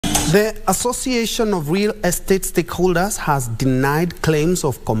The Association of Real Estate Stakeholders has denied claims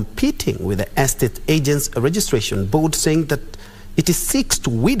of competing with the Estate Agents Registration Board, saying that it seeks to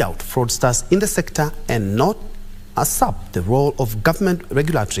weed out fraudsters in the sector and not usurp the role of government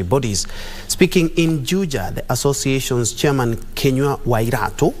regulatory bodies. Speaking in Juja, the association's chairman, Kenywa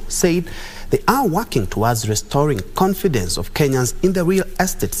Wairato, said they are working towards restoring confidence of Kenyans in the real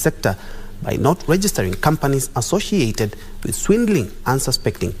estate sector by not registering companies associated with swindling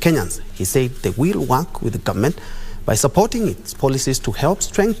unsuspecting Kenyans. He said they will work with the government by supporting its policies to help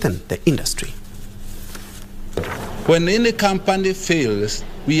strengthen the industry. When any company fails,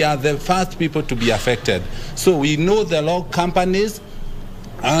 we are the first people to be affected. So we know the law companies,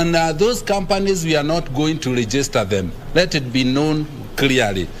 and those companies, we are not going to register them. Let it be known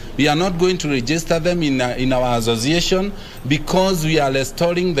clearly. We are not going to register them in our association because we are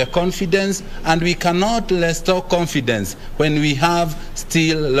restoring the confidence, and we cannot restore confidence when we have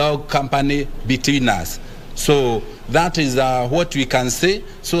still log company between us. So that is what we can say,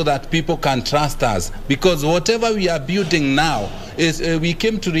 so that people can trust us. Because whatever we are building now, is we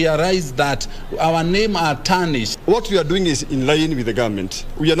came to realize that our name are tarnished. What we are doing is in line with the government.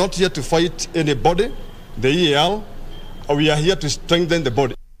 We are not here to fight anybody, the EAL, or we are here to strengthen the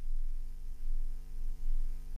body.